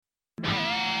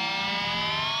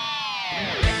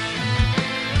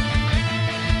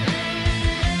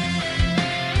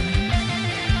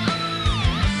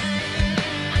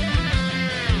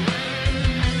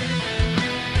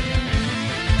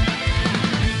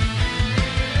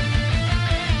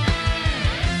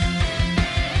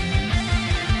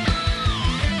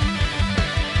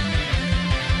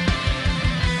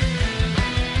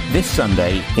This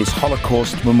Sunday is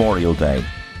Holocaust Memorial Day.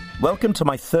 Welcome to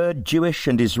my third Jewish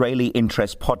and Israeli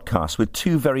Interest podcast with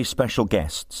two very special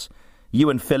guests.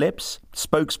 Ewan Phillips,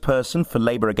 spokesperson for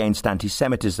Labour Against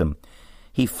Antisemitism.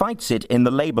 He fights it in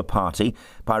the Labour Party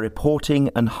by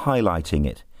reporting and highlighting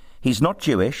it. He's not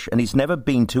Jewish and he's never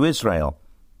been to Israel.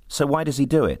 So why does he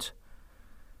do it?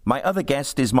 My other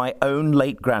guest is my own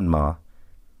late grandma.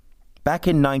 Back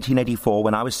in 1984,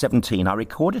 when I was 17, I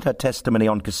recorded her testimony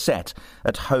on cassette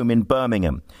at home in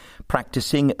Birmingham.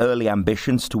 Practicing early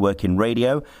ambitions to work in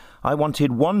radio, I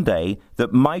wanted one day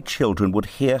that my children would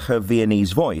hear her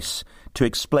Viennese voice to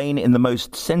explain in the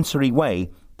most sensory way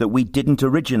that we didn't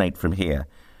originate from here,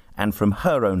 and from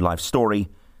her own life story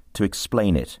to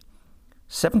explain it.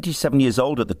 77 years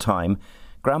old at the time,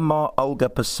 Grandma Olga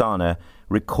Pasana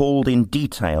recalled in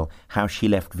detail how she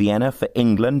left Vienna for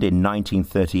England in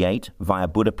 1938 via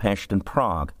Budapest and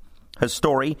Prague. Her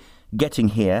story, getting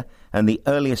here, and the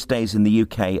earliest days in the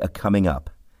UK are coming up.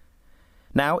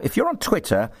 Now, if you're on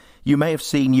Twitter, you may have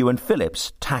seen Ewan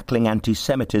Phillips tackling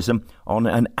anti-Semitism on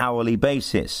an hourly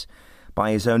basis.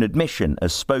 By his own admission,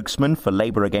 as spokesman for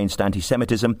Labour Against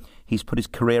Antisemitism, he's put his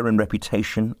career and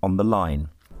reputation on the line.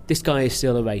 This guy is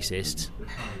still a racist.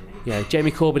 Jeremy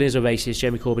Corbyn is a racist,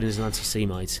 Jeremy Corbyn is an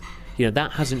anti-Semite.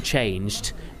 That hasn't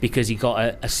changed because he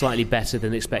got a slightly better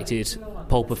than expected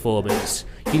poll performance.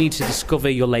 You need to discover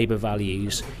your Labour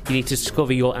values, you need to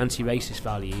discover your anti-racist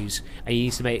values, and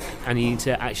you need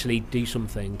to actually do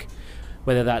something.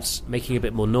 Whether that's making a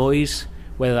bit more noise,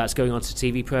 whether that's going onto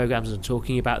TV programmes and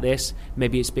talking about this,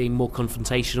 maybe it's being more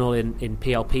confrontational in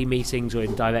PLP meetings or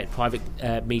in direct private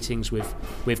meetings with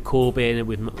Corbyn and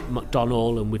with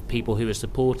McDonnell and with people who are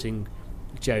supporting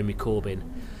Jeremy Corbyn.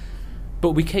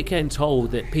 But we keep getting told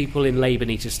that people in Labour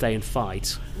need to stay and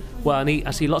fight. Well,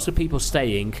 I see lots of people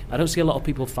staying. I don't see a lot of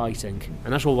people fighting,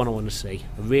 and that's what I want to see.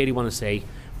 I really want to see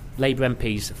Labour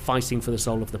MPs fighting for the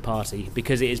soul of the party,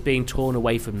 because it is being torn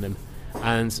away from them.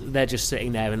 And they're just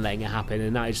sitting there and letting it happen,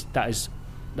 and that is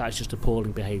just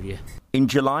appalling behaviour. In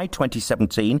July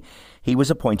 2017, he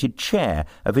was appointed chair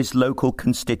of his local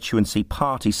constituency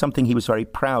party, something he was very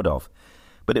proud of.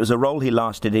 But it was a role he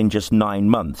lasted in just 9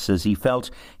 months, as he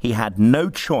felt he had no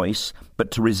choice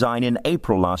but to resign in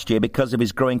April last year because of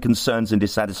his growing concerns and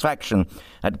dissatisfaction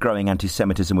at growing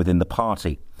anti-Semitism within the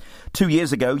party. 2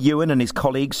 years ago, Ewan and his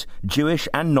colleagues, Jewish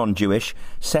and non-Jewish,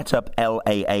 set up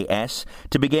LAAS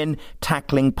to begin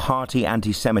tackling party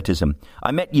anti-Semitism.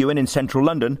 I met Ewan in central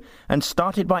London and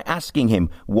started by asking him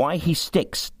why he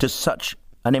sticks to such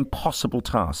an impossible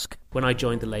task. When I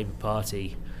joined the Labour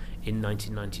Party in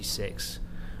 1996,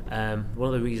 one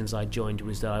of the reasons I joined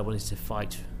was that I wanted to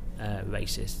fight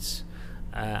racists.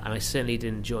 And I certainly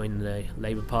didn't join the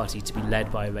Labour Party to be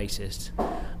led by a racist.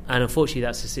 And unfortunately,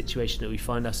 that's the situation that we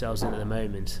find ourselves in at the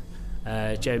moment.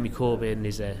 Jeremy Corbyn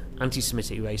is an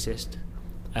anti-Semitic racist.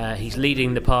 He's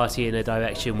leading the party in a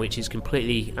direction which is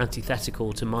completely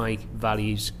antithetical to my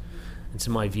values and to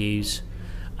my views.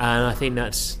 And I think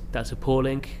that's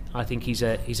appalling. I think he's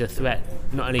a threat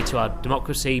not only to our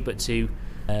democracy but to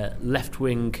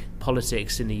left-wing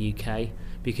politics in the UK,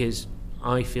 because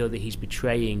I feel that he's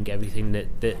betraying everything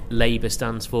that Labour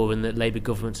stands for and that Labour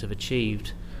governments have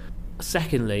achieved.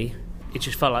 Secondly, it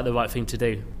just felt like the right thing to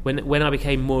do. When I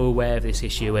became more aware of this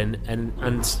issue, and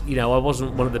I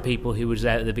wasn't one of the people who was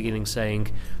there at the beginning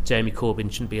saying Jeremy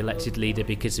Corbyn shouldn't be elected leader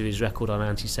because of his record on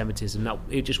anti-Semitism.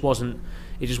 It just wasn't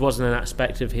an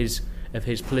aspect of his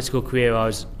political career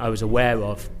I was aware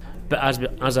of. But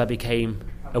as I became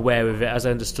aware of it, as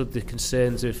I understood the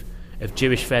concerns of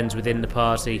Jewish friends within the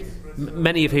party,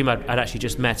 many of whom I'd actually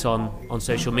just met on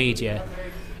social media,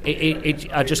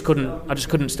 I just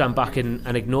couldn't stand back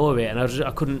and ignore it, and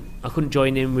I couldn't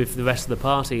join in with the rest of the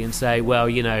party and say, well,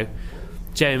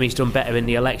 Jeremy's done better in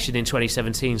the election in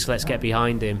 2017, so let's get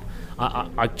behind him.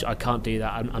 I can't do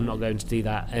that. I'm not going to do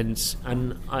that, and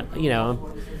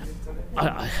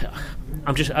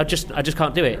I just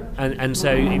can't do it. And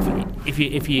so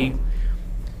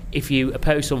if you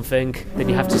oppose something, then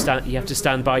you have to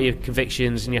stand by your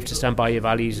convictions and you have to stand by your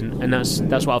values, and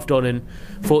that's what I've done. And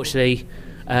fortunately,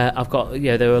 I've got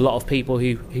there are a lot of people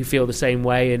who feel the same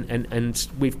way, and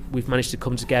we've managed to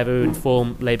come together and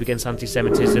form Labour Against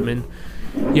Antisemitism, and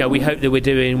we hope that we're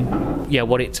doing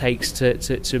what it takes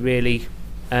to really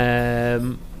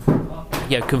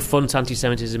confront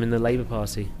anti-Semitism in the Labour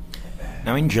Party.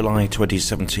 Now, in July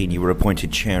 2017, you were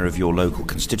appointed chair of your local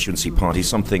constituency party,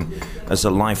 something as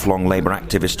a lifelong Labour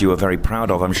activist you were very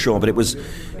proud of, I'm sure, but it was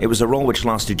a role which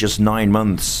lasted just 9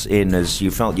 months as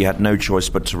you felt you had no choice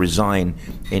but to resign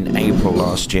in April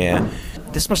last year.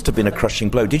 This must have been a crushing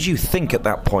blow. Did you think at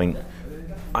that point,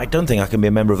 I don't think I can be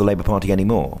a member of the Labour Party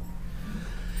anymore?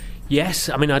 Yes,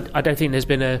 I mean, I don't think there's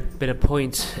been a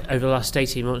point over the last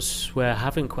 18 months where I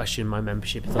haven't questioned my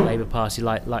membership of the Labour Party.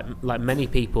 Like many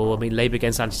people, I mean, Labour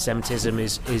Against Antisemitism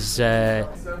is a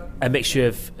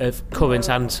mixture of current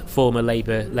and former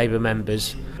Labour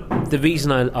members. The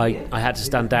reason I had to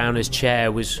stand down as chair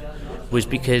was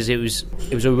because it was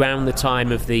around the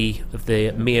time of the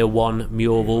Mir 1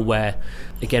 mural, where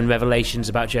again revelations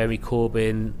about Jeremy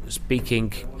Corbyn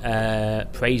speaking,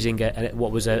 praising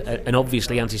what was an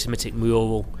obviously anti-Semitic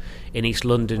mural in East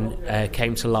London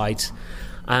came to light,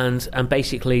 and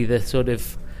basically the sort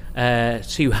of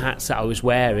two hats that I was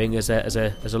wearing as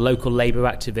a local Labour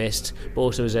activist, but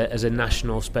also as a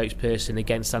national spokesperson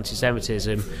against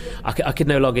anti-Semitism, I could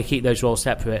no longer keep those roles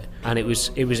separate, and it was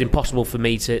impossible for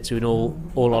me to in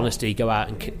all honesty go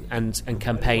out and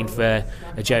campaign for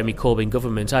a Jeremy Corbyn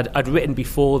government. I'd written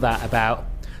before that about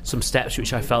some steps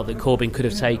which I felt that Corbyn could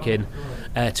have taken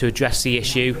to address the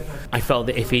issue. I felt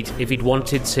that if he'd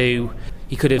wanted to,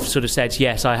 he could have sort of said,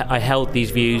 yes, I held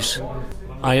these views,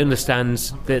 I understand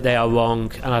that they are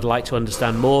wrong, and I'd like to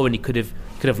understand more. And he could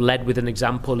have led with an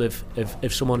example of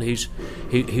someone who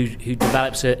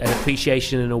develops an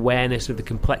appreciation and awareness of the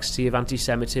complexity of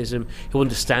anti-Semitism, who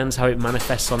understands how it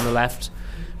manifests on the left.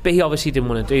 But he obviously didn't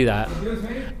want to do that,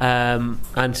 and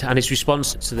his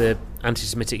response to the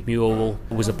anti-Semitic mural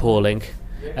was appalling.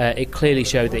 It clearly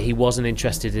showed that he wasn't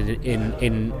interested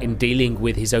in dealing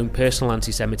with his own personal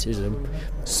anti-Semitism.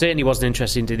 Certainly wasn't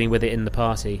interested in dealing with it in the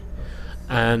party.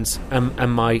 And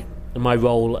my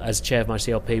role as chair of my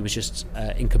CLP was just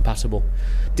incompatible.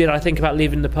 Did I think about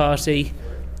leaving the party?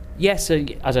 Yes,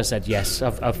 as I said, yes.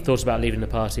 I've thought about leaving the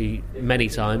party many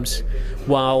times.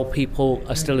 While people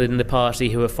are still in the party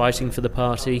who are fighting for the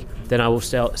party, then I will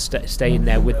stay in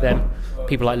there with them.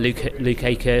 People like Luke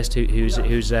Akehurst,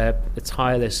 who's a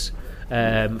tireless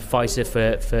fighter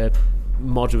for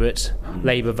moderate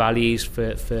Labour values,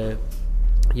 for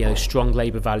strong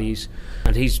Labour values,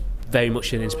 and he's very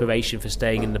much an inspiration for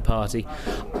staying in the party.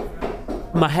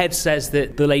 My head says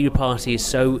that the Labour Party is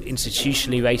so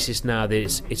institutionally racist now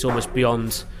that it's almost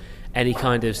beyond any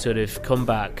kind of sort of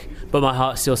comeback. But my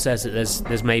heart still says that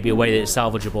there's maybe a way that it's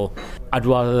salvageable. I'd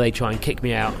rather they try and kick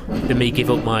me out than me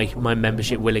give up my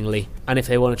membership willingly. And if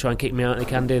they want to try and kick me out, they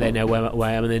can do. They know where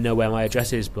I am and they know where my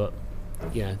address is, but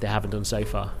they haven't done so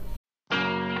far.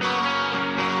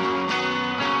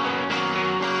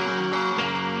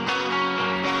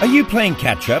 Are you playing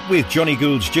catch-up with Johnny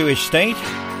Gould's Jewish State?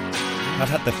 I've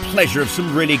had the pleasure of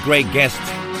some really great guests.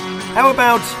 How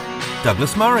about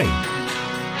Douglas Murray?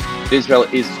 Israel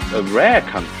is a rare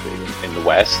country in the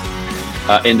West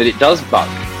in that it does buck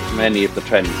many of the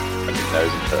trends. I mean,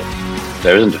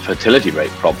 there isn't a fertility rate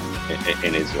problem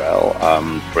in Israel,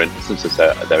 for instance, as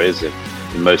there is in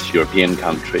most European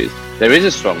countries. There is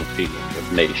a strong feeling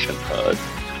of nationhood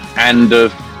and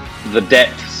of the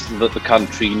depths that the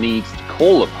country needs to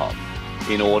call upon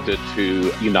in order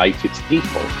to unite its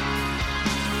people.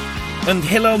 And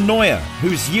Hillel Neuer,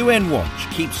 whose UN Watch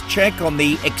keeps check on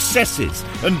the excesses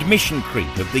and mission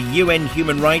creep of the UN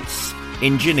human rights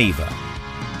in Geneva.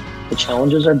 The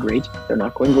challenges are great. They're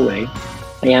not going away.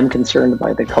 I am concerned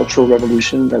by the cultural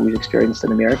revolution that we've experienced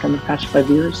in America in the past 5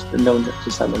 years, the known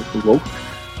to some as the woke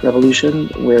revolution,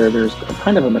 where there's a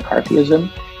kind of a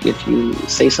McCarthyism. If you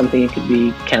say something, it could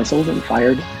be cancelled and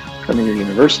fired from your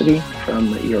university,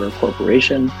 from your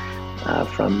corporation,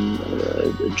 from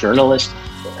a journalist,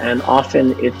 and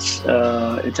often it's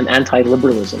an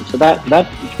anti-liberalism. So that to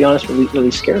be honest, really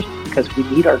scares me, because we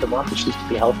need our democracies to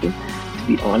be healthy, to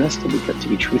be honest, to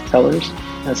be truth tellers.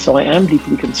 And so I am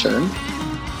deeply concerned.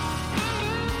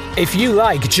 If you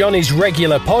like Johnny's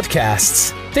regular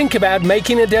podcasts, think about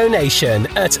making a donation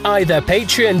at either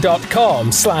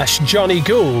patreon.com/Johnny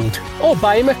Gould or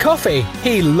buy him a coffee.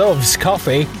 He loves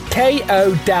coffee.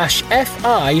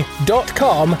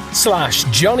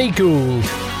 ko-fi.com/Johnny Gould.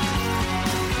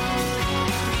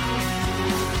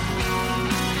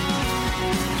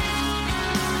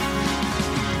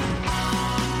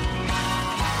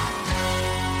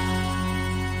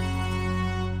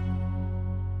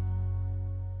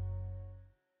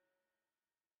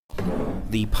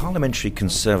 The Parliamentary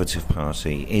Conservative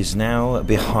Party is now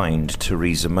behind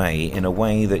Theresa May in a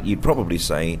way that you'd probably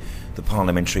say the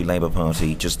Parliamentary Labour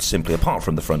Party, just simply apart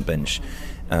from the front bench,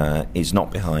 is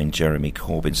not behind Jeremy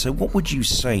Corbyn. So what would you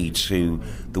say to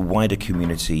the wider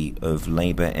community of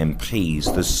Labour MPs,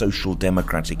 the social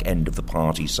democratic end of the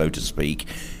party, so to speak,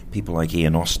 people like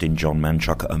Ian Austin, John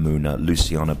Manchuk, Amuna,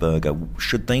 Luciana Berger?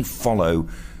 Should they follow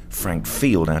Frank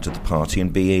Field out of the party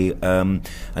and be an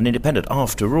independent?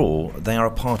 After all, they are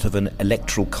a part of an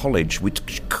electoral college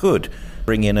which could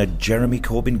bring in a Jeremy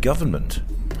Corbyn government.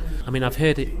 I mean, I've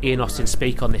heard Ian Austin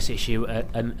speak on this issue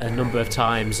a number of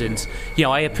times, and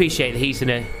I appreciate that he's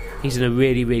in a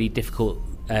really, really difficult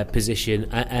position,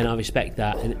 and I respect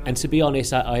that. And to be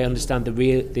honest, I understand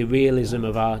the realism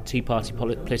of our two-party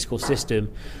political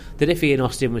system. That if Ian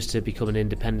Austin was to become an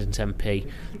independent MP,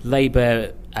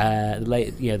 Labour,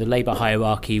 the Labour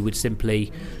hierarchy would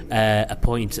simply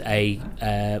appoint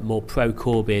a more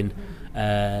pro-Corbyn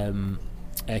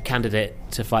candidate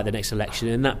to fight the next election,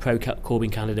 and that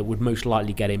pro-Corbyn candidate would most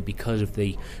likely get in because of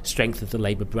the strength of the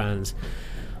Labour brand.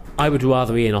 I would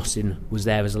rather Ian Austin was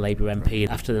there as a Labour MP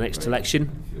after the next election.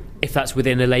 If that's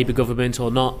within a Labour government or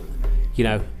not,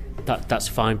 that's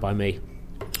fine by me.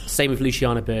 Same with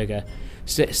Luciana Berger.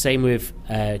 Same with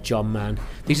John Mann.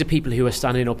 These are people who are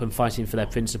standing up and fighting for their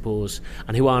principles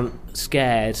and who aren't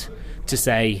scared to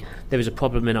say there is a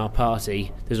problem in our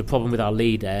party, there's a problem with our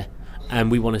leader,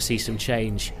 and we want to see some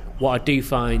change. What I do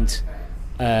find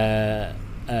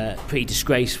pretty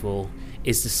disgraceful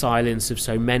is the silence of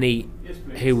so many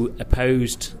who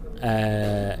opposed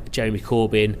Jeremy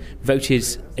Corbyn, voted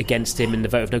against him in the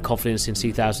vote of no confidence in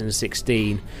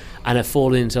 2016, and have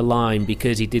fallen into line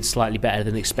because he did slightly better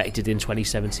than expected in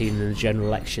 2017 in the general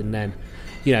election then.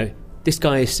 This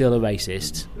guy is still a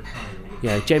racist.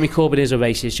 Jeremy Corbyn is a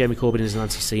racist, Jeremy Corbyn is an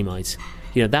anti-Semite.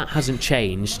 That hasn't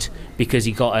changed because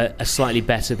he got a slightly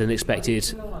better than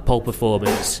expected poll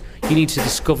performance. You need to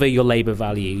discover your Labour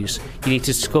values. You need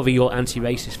to discover your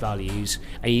anti-racist values,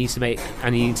 and you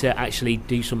need to actually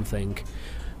do something.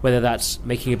 Whether that's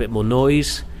making a bit more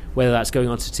noise, whether that's going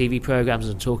onto TV programmes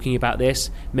and talking about this.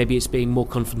 Maybe it's being more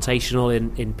confrontational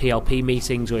in PLP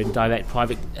meetings or in direct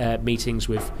private meetings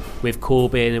with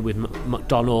Corbyn and with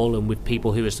McDonnell and with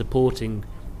people who are supporting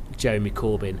Jeremy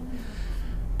Corbyn.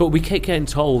 But we keep getting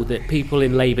told that people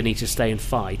in Labour need to stay and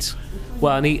fight.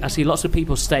 Well, I see lots of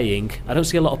people staying. I don't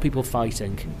see a lot of people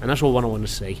fighting. And that's what I want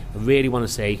to see. I really want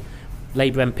to see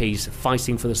Labour MPs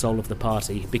fighting for the soul of the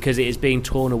party, because it is being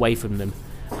torn away from them.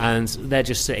 And they're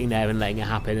just sitting there and letting it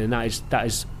happen. And that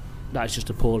is just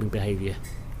appalling behaviour.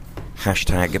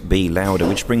 #BeLouder,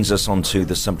 which brings us on to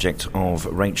the subject of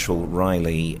Rachel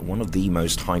Riley, one of the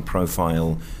most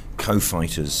high-profile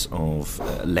co-fighters of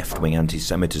left-wing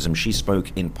anti-Semitism. She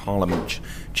spoke in Parliament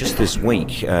just this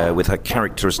week with her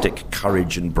characteristic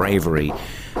courage and bravery.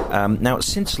 Now,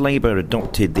 since Labour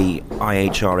adopted the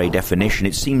IHRA definition,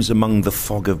 it seems among the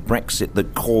fog of Brexit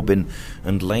that Corbyn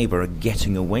and Labour are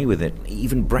getting away with it.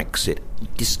 Even Brexit,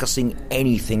 discussing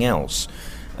anything else.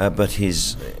 But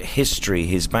his history,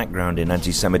 his background in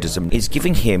anti-Semitism is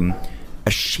giving him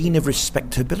a sheen of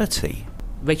respectability.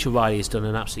 Rachel Riley has done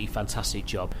an absolutely fantastic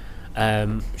job.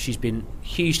 She's been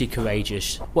hugely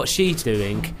courageous. What she's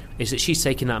doing is that she's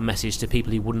taking that message to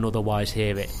people who wouldn't otherwise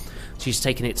hear it. She's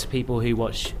taking it to people who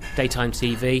watch daytime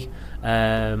TV,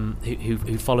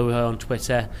 who follow her on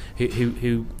Twitter,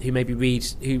 who maybe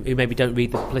don't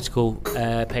read the political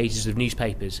pages of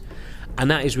newspapers. And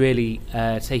that is really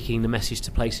taking the message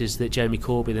to places that Jeremy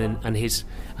Corbyn and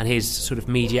his sort of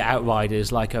media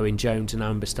outriders like Owen Jones and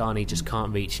Aaron Bastani just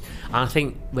can't reach. And I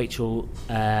think Rachel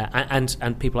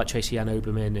and people like Tracy Ann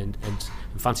Oberman and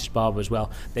Francis Barber as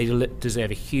well, they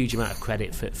deserve a huge amount of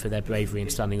credit for their bravery in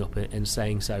standing up and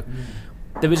saying so.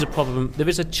 There is a problem. There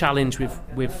is a challenge with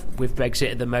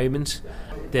Brexit at the moment.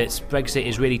 That Brexit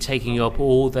is really taking up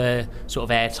all the sort of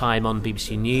airtime on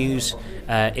BBC News,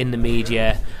 in the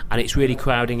media, and it's really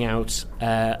crowding out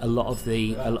a lot of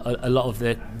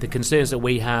the concerns that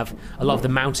we have, a lot of the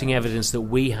mounting evidence that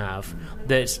we have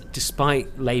that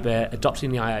despite Labour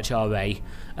adopting the IHRA,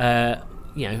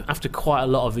 after quite a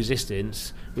lot of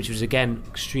resistance, which was again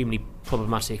extremely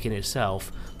problematic in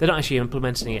itself, they're not actually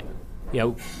implementing it.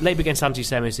 Labour Against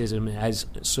Anti-Semitism has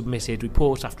submitted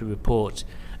report after report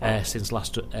since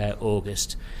last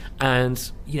August,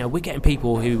 and we're getting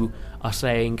people who are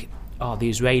saying, the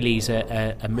Israelis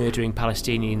are murdering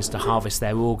Palestinians to harvest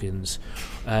their organs.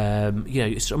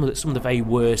 Some of the very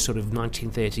worst sort of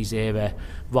 1930s era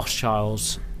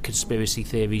Rothschilds conspiracy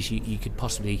theories you could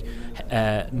possibly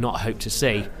not hope to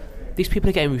see. These people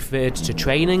are getting referred to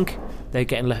training. They're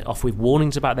getting let off with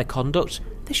warnings about their conduct.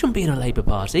 They shouldn't be in a Labour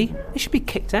Party. They should be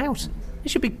kicked out. They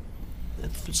should be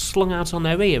slung out on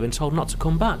their ear and told not to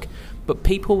come back. But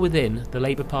people within the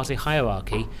Labour Party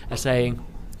hierarchy are saying,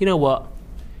 you know what?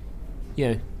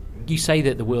 You say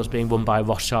that the world's being run by a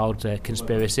Rothschild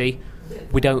conspiracy.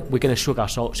 We're going to shrug our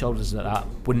shoulders at that.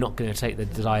 We're not going to take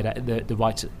the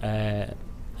right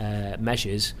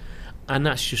measures. And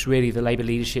that's just really the Labour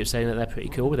leadership saying that they're pretty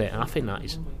cool with it. And I think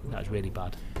that's really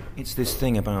bad. It's this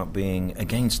thing about being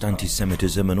against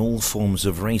anti-Semitism and all forms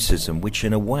of racism, which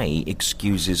in a way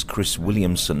excuses Chris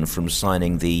Williamson from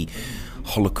signing the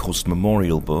Holocaust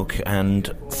memorial book, and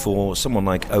for someone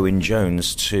like Owen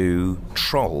Jones to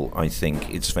troll, I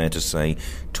think it's fair to say,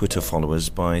 Twitter followers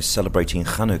by celebrating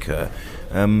Hanukkah.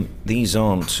 These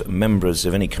aren't members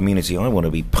of any community I want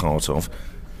to be part of.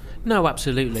 No,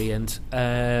 absolutely, and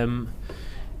I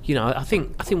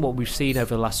think what we've seen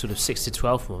over the last sort of 6 to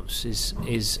 12 months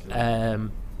is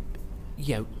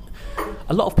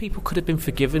a lot of people could have been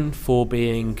forgiven for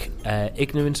being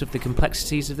ignorant of the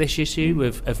complexities of this issue,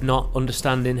 of not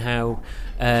understanding how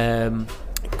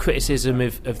criticism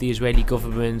of the Israeli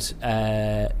government,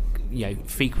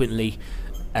 frequently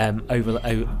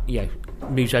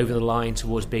moves over the line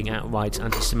towards being outright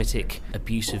anti-Semitic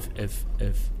abuse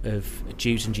of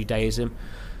Jews and Judaism.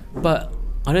 But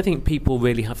I don't think people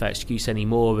really have that excuse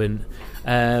anymore, and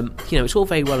it's all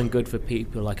very well and good for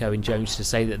people like Owen Jones to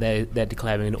say that they're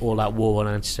declaring an all-out war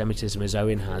on anti-Semitism, as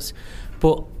Owen has,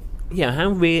 but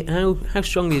how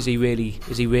strongly is he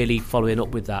really following up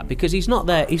with that? Because he's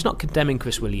not condemning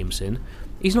Chris Williamson,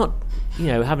 he's not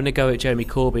having a go at Jeremy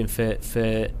Corbyn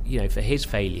for his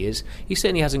failures. He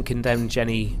certainly hasn't condemned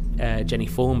Jenny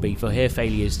Formby for her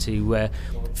failures to,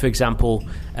 for example,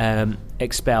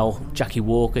 expel Jackie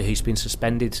Walker, who's been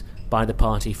suspended by the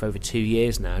party for over 2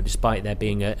 years now, despite there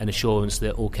being an assurance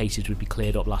that all cases would be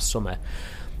cleared up last summer.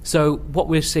 So what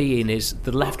we're seeing is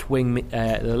the left wing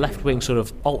sort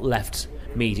of alt-left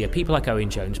media, people like Owen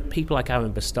Jones, people like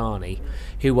Aaron Bastani,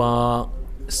 who are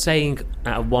saying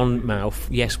out of one mouth,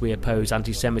 yes, we oppose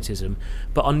anti-Semitism,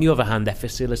 but on the other hand, they're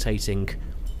facilitating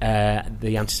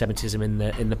the anti-Semitism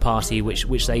in the party,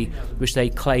 which they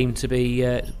claim to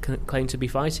be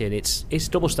fighting. It's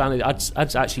double standard.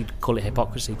 I'd actually call it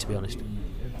hypocrisy, to be honest.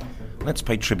 Let's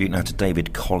pay tribute now to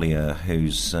David Collier,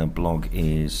 whose blog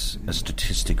is a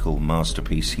statistical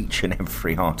masterpiece, each and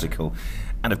every article,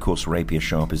 and of course rapier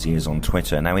sharp as he is on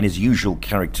Twitter. Now, in his usual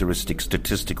characteristic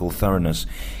statistical thoroughness,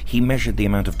 he measured the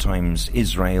amount of times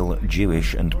Israel,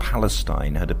 Jewish and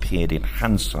Palestine had appeared in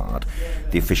Hansard,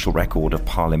 the official record of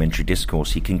parliamentary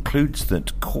discourse. He concludes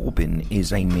that Corbyn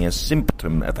is a mere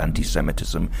symptom of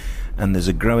anti-Semitism, and there's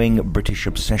a growing British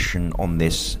obsession on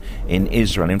this in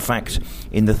Israel. In fact,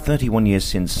 in the 31 years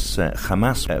since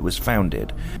Hamas was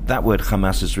founded, that word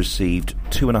Hamas has received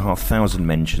 2,500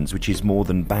 mentions, which is more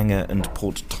than Bangor and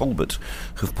Port Talbot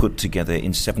have put together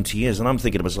in 70 years. And I'm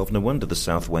thinking to myself, no wonder the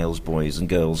South Wales boys and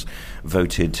girls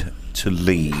voted to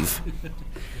leave.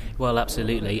 Well,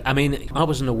 absolutely. I mean, I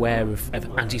wasn't aware of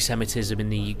anti-Semitism in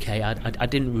the UK. I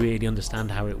didn't really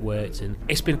understand how it worked, and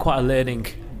it's been quite a learning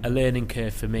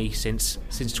curve for me since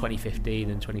 2015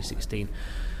 and 2016.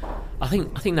 I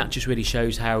think that just really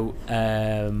shows how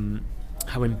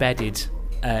embedded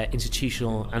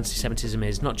institutional anti-Semitism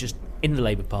is, not just in the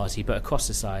Labour Party but across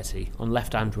society, on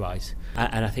left and right,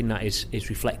 and I think that is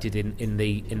reflected in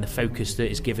the focus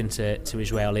that is given to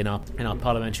Israel in our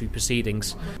parliamentary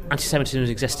proceedings. Anti-Semitism has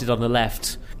existed on the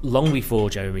left long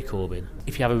before Jeremy Corbyn.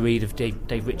 If you have a read of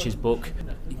Dave Rich's book,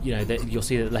 you'll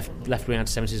see that left-wing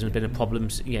anti-Semitism has been a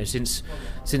problem, since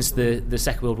the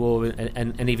Second World War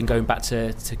and even going back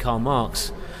to Karl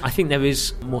Marx. I think there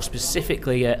is more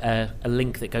specifically a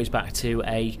link that goes back to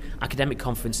a academic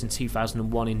conference in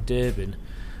 2001 in Durban,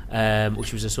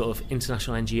 which was a sort of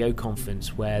international NGO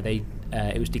conference where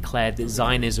it was declared that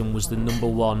Zionism was the number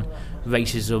one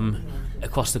racism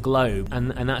across the globe, and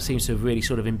that seems to have really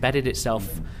sort of embedded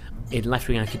itself in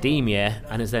left-wing academia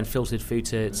and has then filtered through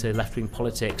to left-wing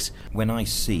politics. When I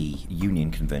see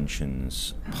union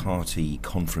conventions, party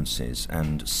conferences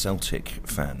and Celtic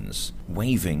fans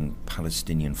waving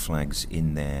Palestinian flags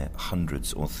in their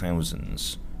hundreds or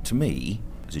thousands, to me,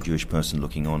 as a Jewish person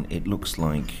looking on, it looks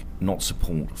like not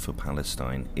support for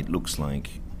Palestine. It looks like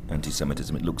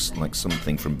anti-Semitism. It looks like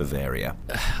something from Bavaria.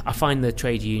 I find the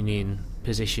trade union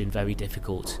position very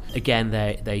difficult. Again,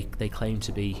 they claim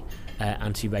to be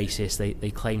anti-racist.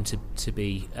 They claim to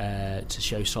be to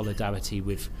show solidarity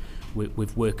with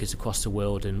workers across the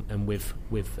world and with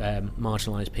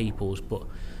marginalised peoples, but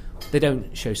they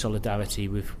don't show solidarity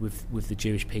with the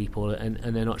Jewish people, and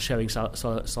they're not showing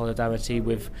solidarity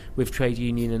with trade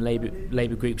union and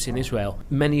labour groups in Israel.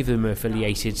 Many of them are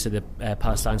affiliated to the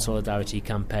Palestine Solidarity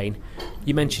Campaign.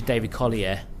 You mentioned David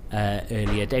Collier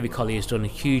earlier. David Collier has done a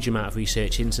huge amount of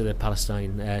research into the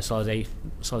Palestine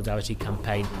Solidarity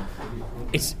Campaign.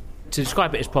 To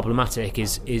describe it as problematic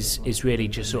is really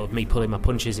just sort of me pulling my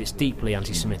punches. It's deeply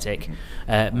anti-Semitic.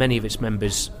 Many of its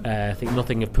members think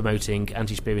nothing of promoting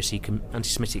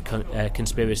anti-Semitic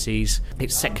conspiracies.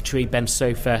 Its secretary, Ben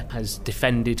Sofa, has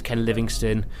defended Ken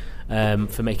Livingstone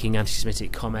for making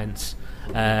anti-Semitic comments.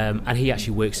 And he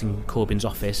actually works in Corbyn's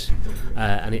office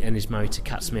and is married to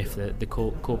Cat Smith, the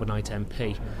Corbynite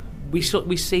MP. we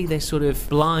see this sort of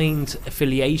blind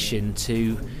affiliation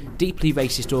to deeply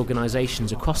racist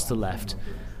organisations across the left,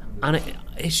 and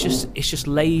it's just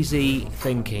lazy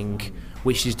thinking,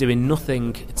 which is doing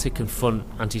nothing to confront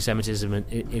anti-Semitism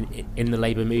in the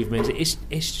Labour movement.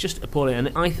 It's just appalling,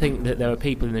 and I think that there are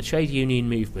people in the trade union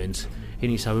movement who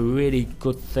need to have a really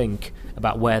good think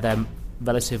about where their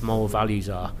relative moral values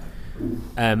are,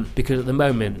 because at the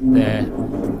moment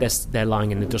they're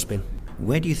lying in the dustbin.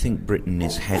 Where do you think Britain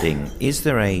is heading? Is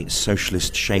there a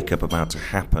socialist shake-up about to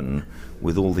happen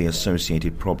with all the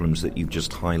associated problems that you've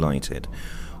just highlighted?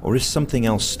 Or is something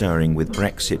else stirring, with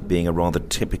Brexit being a rather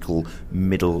typical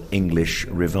Middle English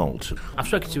revolt? I've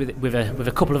spoken with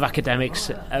a couple of academics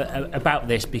about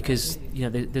this, because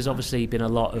there's obviously been a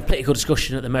lot of political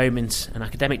discussion at the moment, and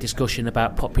academic discussion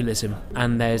about populism,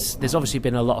 and there's obviously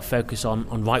been a lot of focus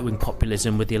on right-wing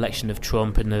populism with the election of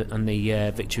Trump and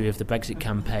the victory of the Brexit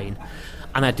campaign.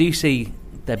 And I do see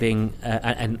there being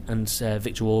and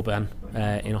Viktor Orban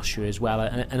in Austria as well,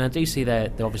 and I do see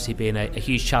there obviously being a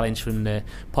huge challenge from the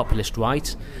populist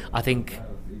right. I think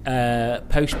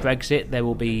post Brexit there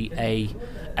will be a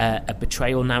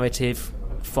betrayal narrative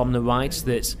from the right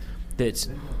that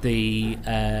the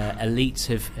elites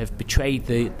have betrayed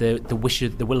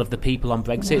the will of the people on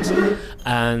Brexit,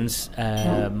 and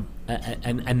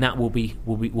that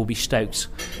will be stoked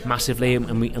massively,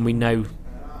 and we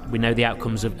know the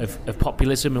outcomes of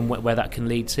populism and where that can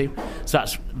lead to. So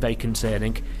that's very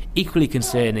concerning. Equally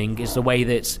concerning is the way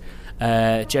that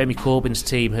Jeremy Corbyn's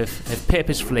team have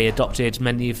purposefully adopted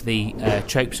many of the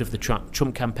tropes of the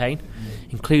Trump campaign,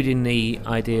 including the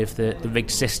idea of the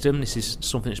rigged system. This is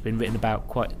something that's been written about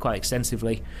quite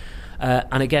extensively.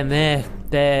 And again,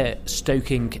 they're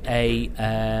stoking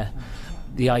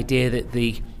the idea that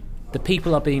the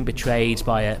people are being betrayed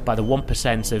by the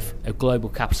 1% of global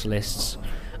capitalists,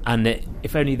 and that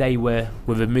if only they were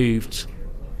removed,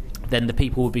 then the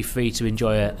people would be free to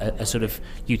enjoy a sort of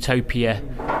utopia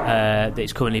that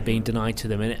is currently being denied to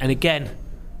them. And again,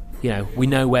 we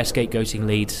know where scapegoating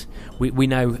leads. We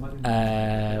know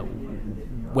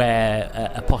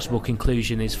where a possible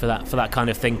conclusion is for that kind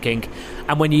of thinking.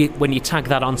 And when you tag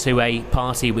that onto a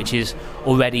party which is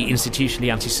already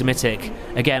institutionally anti-Semitic,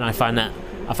 again, I find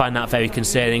that very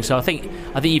concerning. So I think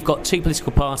you've got two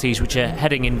political parties which are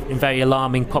heading in very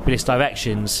alarming populist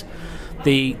directions.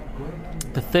 The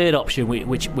third option,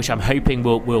 which I'm hoping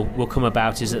will come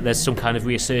about, is that there's some kind of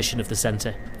reassertion of the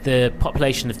centre. The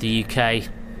population of the UK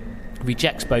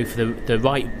rejects both the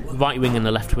right wing and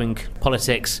the left wing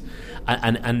politics,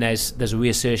 and there's a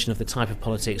reassertion of the type of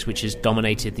politics which has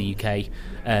dominated the UK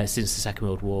since the Second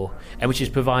World War, and which has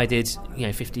provided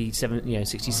 60,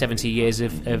 70 years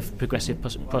of progressive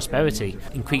prosperity,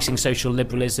 increasing social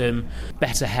liberalism,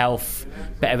 better health,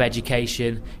 better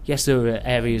education. Yes, there are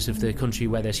areas of the country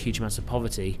where there's huge amounts of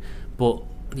poverty, but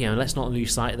let's not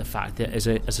lose sight of the fact that as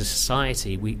a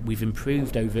society we've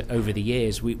improved over the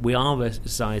years. We are a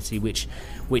society which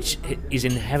is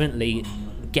inherently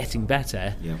getting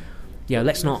better.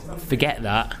 Let's not forget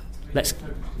that. Let's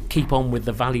keep on with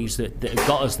the values that have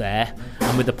got us there,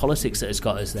 and with the politics that has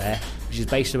got us there, which is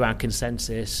based around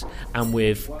consensus and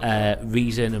with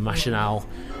reason and rationale,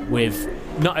 with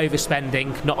not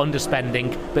overspending, not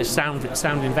underspending, but sound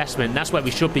investment. That's where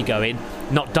we should be going,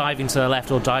 not diving to the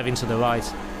left or diving to the right.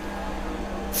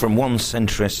 From one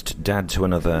centrist dad to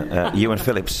another, Ewan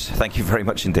Phillips, thank you very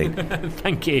much indeed.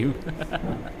 Thank you.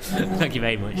 Thank you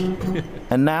very much.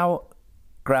 And now,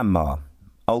 Grandma,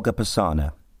 Olga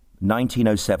Pisana,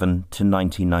 1907 to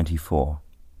 1994.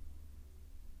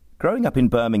 Growing up in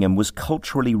Birmingham was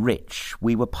culturally rich.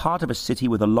 We were part of a city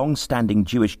with a long-standing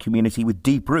Jewish community with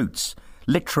deep roots,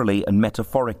 literally and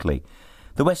metaphorically.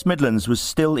 The West Midlands was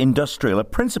still industrial, a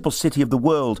principal city of the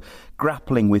world,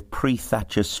 grappling with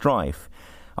pre-Thatcher strife.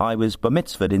 I was bar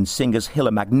mitzvahed in Singers Hill,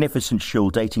 a magnificent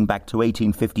shul dating back to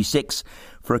 1856,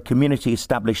 for a community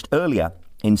established earlier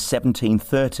in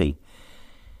 1730.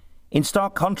 In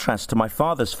stark contrast to my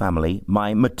father's family,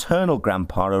 my maternal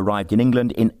grandpa arrived in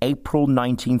England in April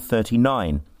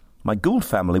 1939. My Gould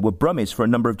family were Brummies for a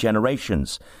number of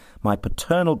generations. My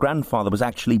paternal grandfather was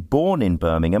actually born in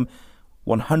Birmingham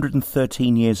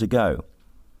 113 years ago.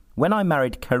 When I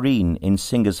married Karine in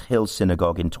Singers Hill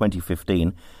Synagogue in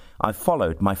 2015, I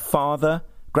followed my father,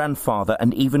 grandfather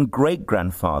and even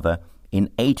great-grandfather in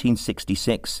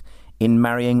 1866 in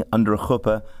marrying under a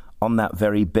chuppah on that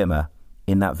very bimah,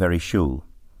 in that very shul.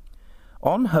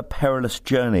 On her perilous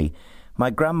journey, my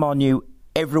grandma knew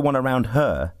everyone around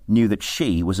her knew that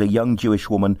she was a young Jewish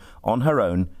woman on her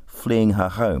own, fleeing her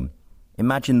home.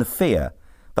 Imagine the fear,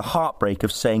 the heartbreak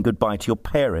of saying goodbye to your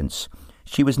parents.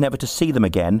 She was never to see them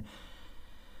again.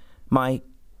 My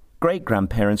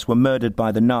great-grandparents were murdered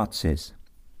by the Nazis.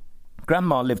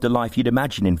 Grandma lived a life you'd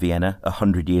imagine in Vienna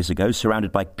 100 years ago,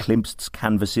 surrounded by Klimt's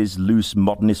canvases, loose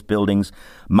modernist buildings,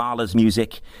 Mahler's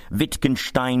music,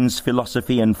 Wittgenstein's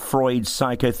philosophy and Freud's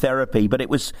psychotherapy, but it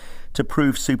was to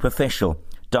prove superficial.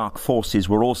 Dark forces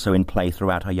were also in play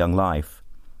throughout her young life.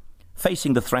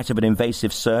 Facing the threat of an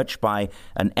invasive search by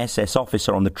an SS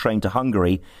officer on the train to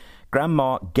Hungary,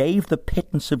 Grandma gave the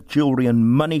pittance of jewellery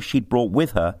and money she'd brought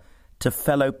with her to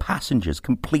fellow passengers,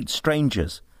 complete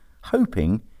strangers,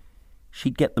 hoping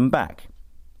she'd get them back.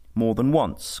 More than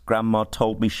once, Grandma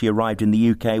told me she arrived in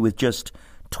the UK with just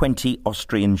 20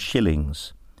 Austrian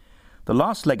shillings. The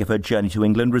last leg of her journey to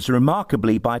England was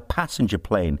remarkably by passenger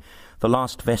plane, the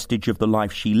last vestige of the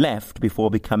life she left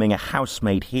before becoming a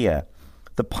housemaid here.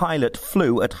 The pilot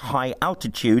flew at high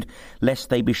altitude lest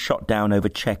they be shot down over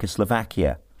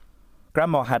Czechoslovakia.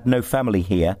 Grandma had no family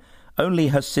here. Only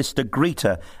her sister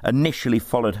Greta initially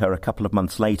followed her a couple of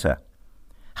months later.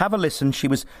 Have a listen. She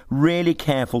was really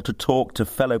careful to talk to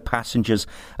fellow passengers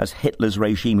as Hitler's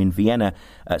regime in Vienna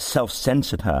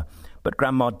self-censored her. But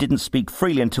Grandma didn't speak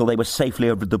freely until they were safely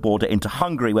over the border into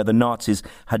Hungary, where the Nazis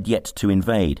had yet to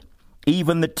invade.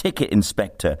 Even the ticket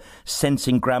inspector,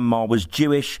 sensing Grandma was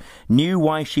Jewish, knew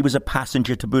why she was a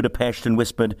passenger to Budapest and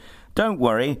whispered, "Don't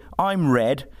worry, I'm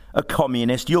Red, a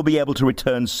communist. You'll be able to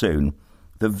return soon."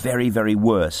 The very, very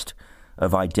worst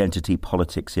of identity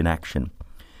politics in action.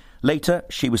 Later,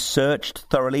 she was searched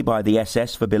thoroughly by the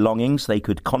SS for belongings they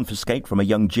could confiscate from a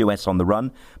young Jewess on the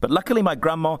run. But luckily, my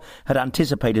grandma had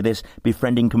anticipated this,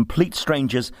 befriending complete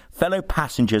strangers, fellow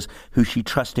passengers who she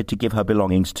trusted to give her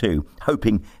belongings to,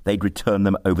 hoping they'd return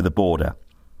them over the border.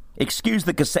 Excuse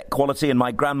the cassette quality and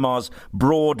my grandma's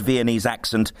broad Viennese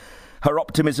accent. Her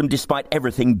optimism, despite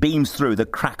everything, beams through the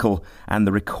crackle and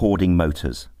the recording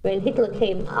motors. When Hitler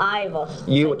came, I was...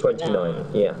 You were 29,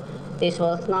 yeah. This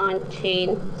was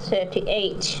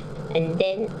 1938. And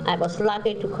then I was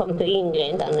lucky to come to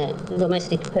England on a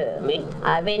domestic permit.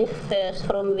 I went first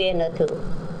from Vienna to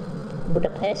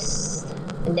Budapest.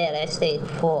 And there I stayed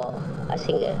for, I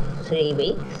think, 3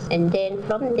 weeks. And then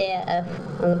from there,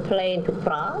 on a plane to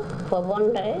Prague for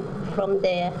 1 day. From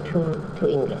there to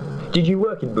England. Did you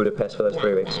work in Budapest for those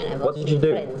 3 weeks? No, what did you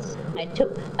do? Friends.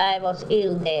 I was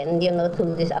ill then,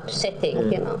 through this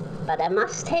upsetting, But I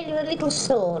must tell you a little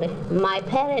story. My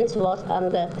parents was on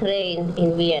the train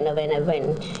in Vienna when I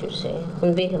went, you see.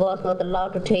 And we was not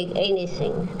allowed to take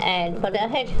anything. But I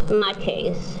had my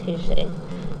case, you see.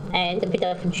 And a bit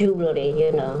of jewelry,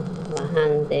 and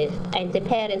the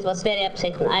parents was very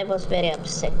upset, and I was very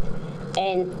upset.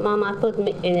 And Mama put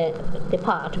me in a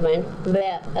department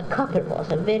where a couple was,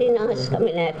 a very nice couple.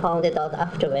 I found it out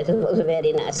afterwards, it was a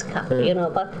very nice couple,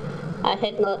 but I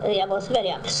was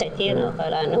very upset,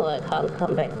 but I know I can't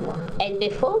come back more. And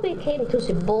before we came to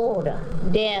the border,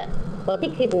 the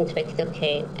ticket inspector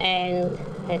came and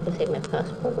I had to take my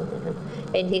passport.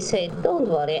 And he said, "Don't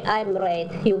worry, I'm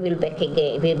Red, you will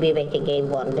be back again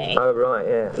one day." Oh, right,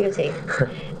 yeah. You see.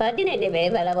 But in any way,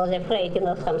 I was afraid,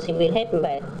 something will happen,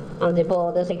 but on the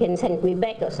borders they can send me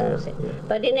back or something.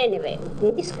 But in any way,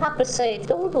 this couple said,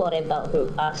 "Don't worry about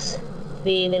us.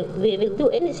 We will do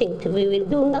anything we will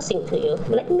do nothing to you.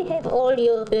 Let me have all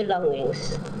your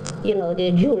belongings,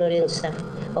 the jewelry and stuff,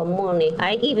 or money.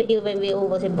 I give it you when we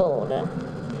over the border."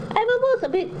 I was a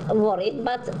bit worried,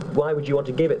 but... Why would you want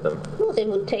to give it them? Well, they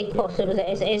would take possibly the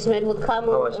SS men would come,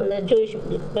 and the Jewish,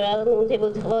 they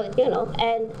would,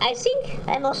 And I think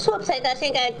I was so upset, I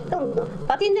don't know.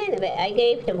 But in any way, I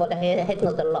gave them what I had,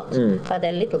 not a lot, but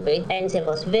a little bit. And it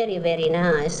was very, very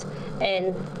nice.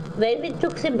 And when we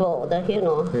took the border,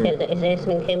 the SS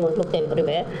men came and looked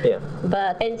everywhere. Yeah.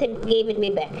 And they gave it me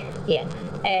back, yeah.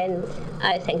 And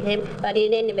I thanked him. But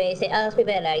in any way, they asked me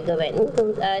where I go. And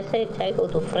I said, I go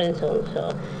to France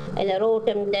also. And I wrote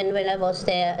them then when I was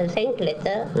there a thank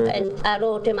letter. And I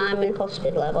wrote them, I'm in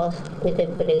hospital. I was with a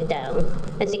breakdown.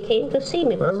 And they came to see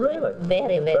me. Oh, really?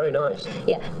 Very, very, very nice.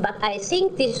 Yeah, but I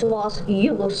think this was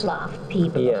Yugoslav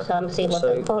people or something. Was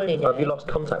a holiday. Have you lost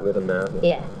contact with them now?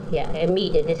 Yeah,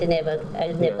 immediately.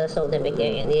 I never saw them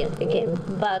again.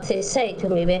 But they say to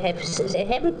me, they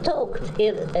haven't talked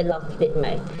a lot with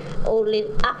me. Only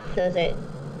after the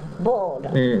border,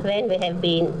 when we have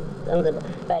been on the...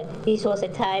 But this was a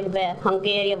time where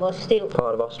Hungary was still...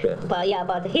 part of Austria. But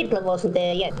Hitler wasn't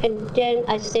there yet. And then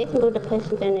I stayed in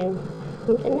Budapest and then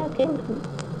I came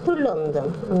to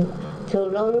London.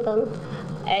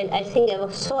 And I think I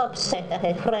was so upset that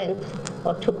a friend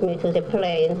took me to the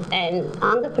plane. And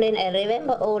on the plane, I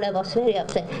remember I was very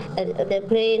upset. The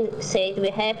plane said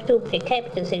the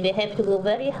captain said we have to go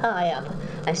very high up.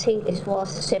 I think it was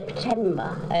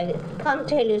September. I can't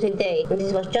tell you the day.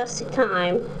 This was just the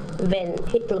time when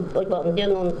Hitler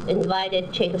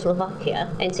invaded Czechoslovakia.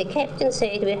 And the captain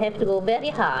said we have to go very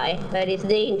high, where it's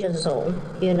danger zone,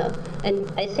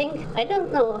 And I think, I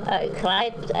don't know, I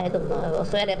cried, I don't know, I was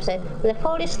very upset. And I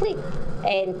fall asleep.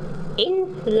 And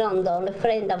in London, a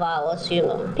friend of ours,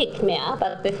 picked me up.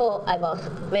 But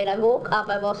when I woke up,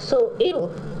 I was so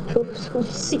ill. So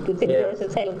sick that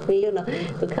it helped me,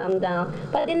 to calm down.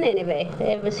 But in any way,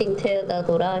 everything turned out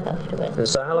all right afterwards. And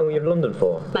so how long were you in London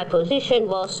for? My position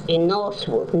was in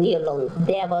Northwood, near London.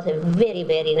 There was a very,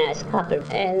 very nice couple.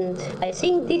 And I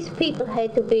think these people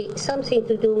had to be something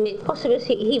to do with, possibly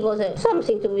he was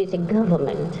something to do with the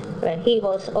government. Well, he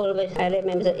was always, I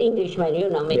remember the Englishman,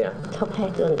 with top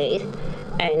hat on this.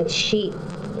 And she,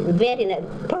 very nice,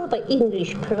 proper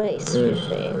English place, you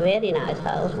say. Very nice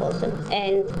house was it.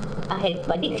 And I had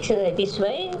my dictionary this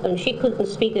way, and she couldn't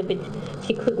speak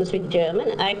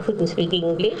German, I couldn't speak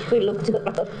English. We looked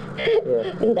around,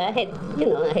 and I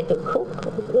had to cook.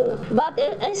 But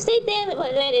I stayed there, it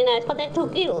was very nice, but I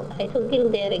took ill.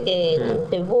 there again,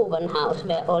 the Woburn house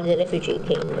where all the refugees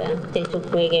came. They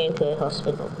took me again to a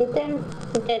hospital.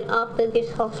 And then after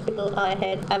this hospital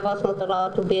I was not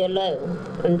allowed to be alone.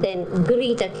 And then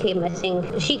Greta came, I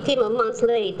think. She came a month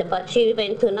later, but she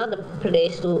went to another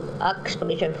place, to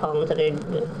Uxbridge, I found her.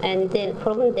 And then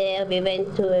from there we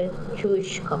went to a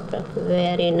Jewish couple.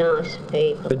 Very nice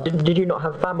people. But did you not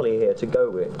have family here to go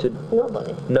with?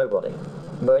 Nobody. Nobody?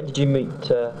 When did you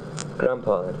meet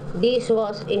Grandpa then?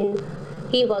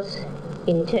 He was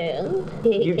interned.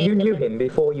 You knew him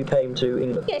before you came to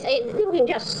England? Yes, I knew him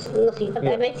just nothing. But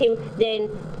I met him then,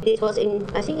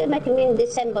 I think I met him in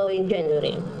December or in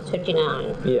January,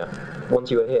 39. Yeah,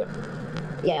 once you were here?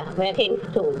 Yeah, when I came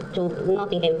to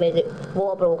Nottingham, where the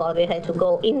war broke out, we had to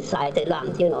go inside the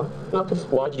land, not to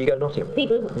speak. Why did you go to Nottingham?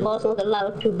 People was not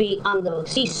allowed to be on the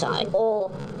seaside,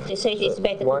 or they say it's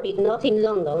better to be not in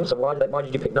London. So why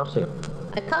did you pick Nottingham?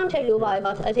 I can't tell you why,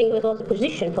 but I think it was a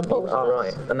position for both of us. Oh,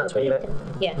 right, and that's where you met?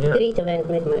 Yeah, Greta went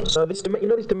with me. So this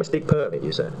domestic permit,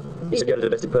 you said? You said you had a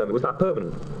domestic permit. Was that a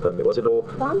permanent permit, was it? Or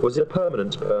was it a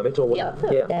permanent permit? Or Yeah.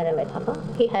 There I met Papa.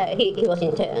 He was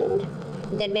interned.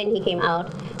 Then when he came out,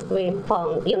 we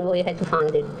found, we had to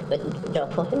find a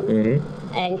job for him.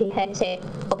 Mm-hmm. And he had the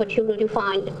opportunity to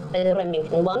find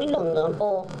Remington, one in London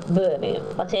or Birmingham.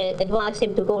 But they advised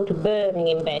him to go to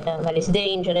Birmingham better, but it's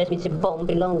dangerous with the bomb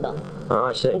in London. Oh,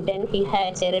 I see. And then he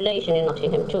had a relation in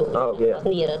Nottingham too. Oh, yeah. Was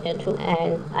nearer there too.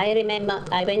 And I remember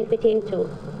I went with him to,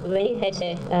 when he had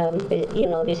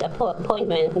this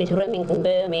appointment with Remington,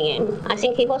 Birmingham. I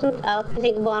think he wasn't out,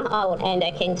 1 hour, and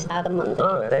I can start on Monday.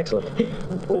 Oh, excellent.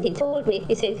 When he told me,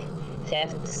 he said,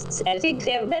 I think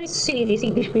they're very silly, these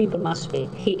English people must be.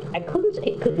 He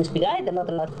couldn't speak either, not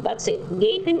a lot, but they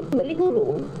gave him a little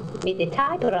room with a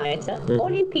typewriter,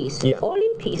 all in pieces,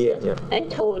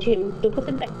 and told him to put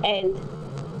it back. And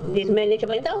this manager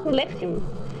went out and left him.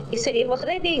 He said he was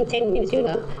ready in 10 minutes,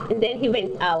 and then he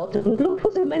went out and looked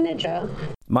for the manager.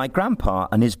 My grandpa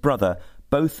and his brother,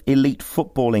 both elite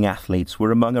footballing athletes,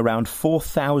 were among around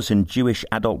 4,000 Jewish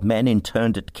adult men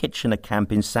interned at Kitchener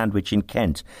Camp in Sandwich in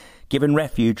Kent, given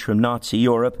refuge from Nazi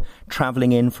Europe,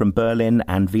 travelling in from Berlin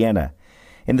and Vienna.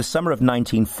 In the summer of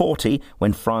 1940,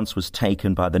 when France was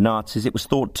taken by the Nazis, it was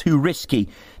thought too risky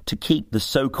to keep the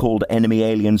so-called enemy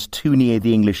aliens too near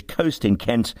the English coast in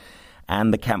Kent,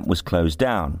 and the camp was closed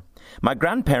down. My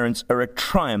grandparents are a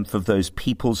triumph of those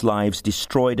people's lives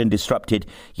destroyed and disrupted,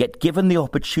 yet given the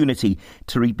opportunity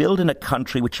to rebuild in a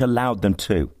country which allowed them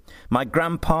to. My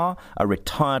grandpa, a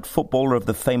retired footballer of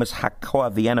the famous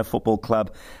Hakoah Vienna Football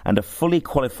Club and a fully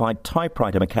qualified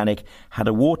typewriter mechanic, had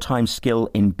a wartime skill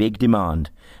in big demand.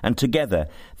 And together,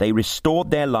 they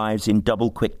restored their lives in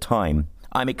double-quick time.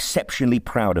 I'm exceptionally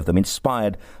proud of them,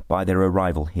 inspired by their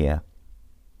arrival here.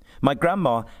 My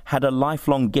grandma had a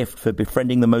lifelong gift for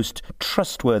befriending the most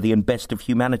trustworthy and best of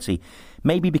humanity,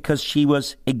 maybe because she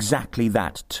was exactly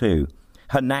that too.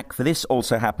 Her knack for this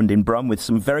also happened in Brum with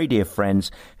some very dear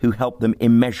friends who helped them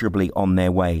immeasurably on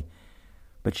their way.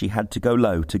 But she had to go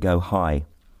low to go high.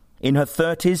 In her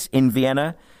 30s in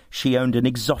Vienna, she owned an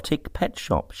exotic pet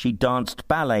shop. She danced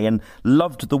ballet and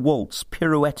loved the waltz,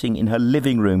 pirouetting in her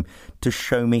living room to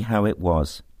show me how it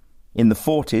was. In the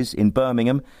 40s in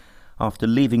Birmingham, after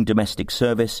leaving domestic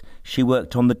service, she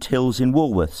worked on the tills in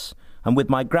Woolworths, and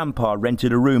with my grandpa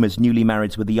rented a room as newly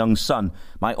married with a young son,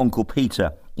 my Uncle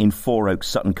Peter, in Four Oaks,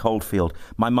 Sutton Coldfield.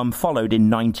 My mum followed in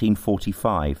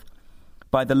 1945.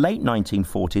 By the late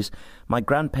 1940s, my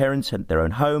grandparents had their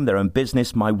own home, their own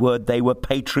business. My word, they were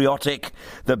patriotic.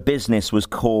 The business was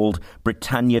called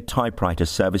Britannia Typewriter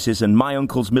Services, and my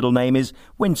uncle's middle name is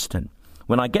Winston.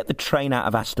 When I get the train out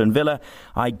of Aston Villa,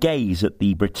 I gaze at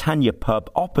the Britannia pub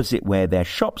opposite where their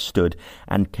shop stood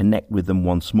and connect with them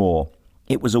once more.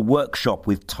 It was a workshop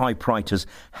with typewriters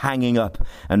hanging up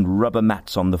and rubber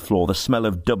mats on the floor. The smell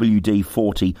of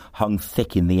WD-40 hung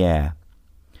thick in the air.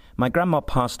 My grandma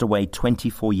passed away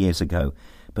 24 years ago,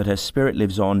 but her spirit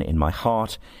lives on in my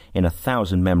heart, in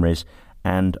 1,000 memories,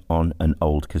 and on an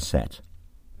old cassette.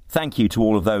 Thank you to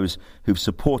all of those who've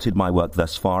supported my work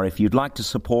thus far. If you'd like to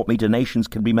support me, donations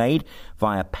can be made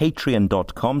via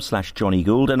patreon.com/Johnny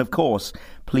Gould. And of course,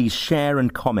 please share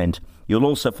and comment. You'll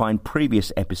also find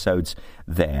previous episodes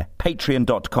there.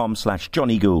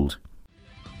 Patreon.com/Johnny Gould.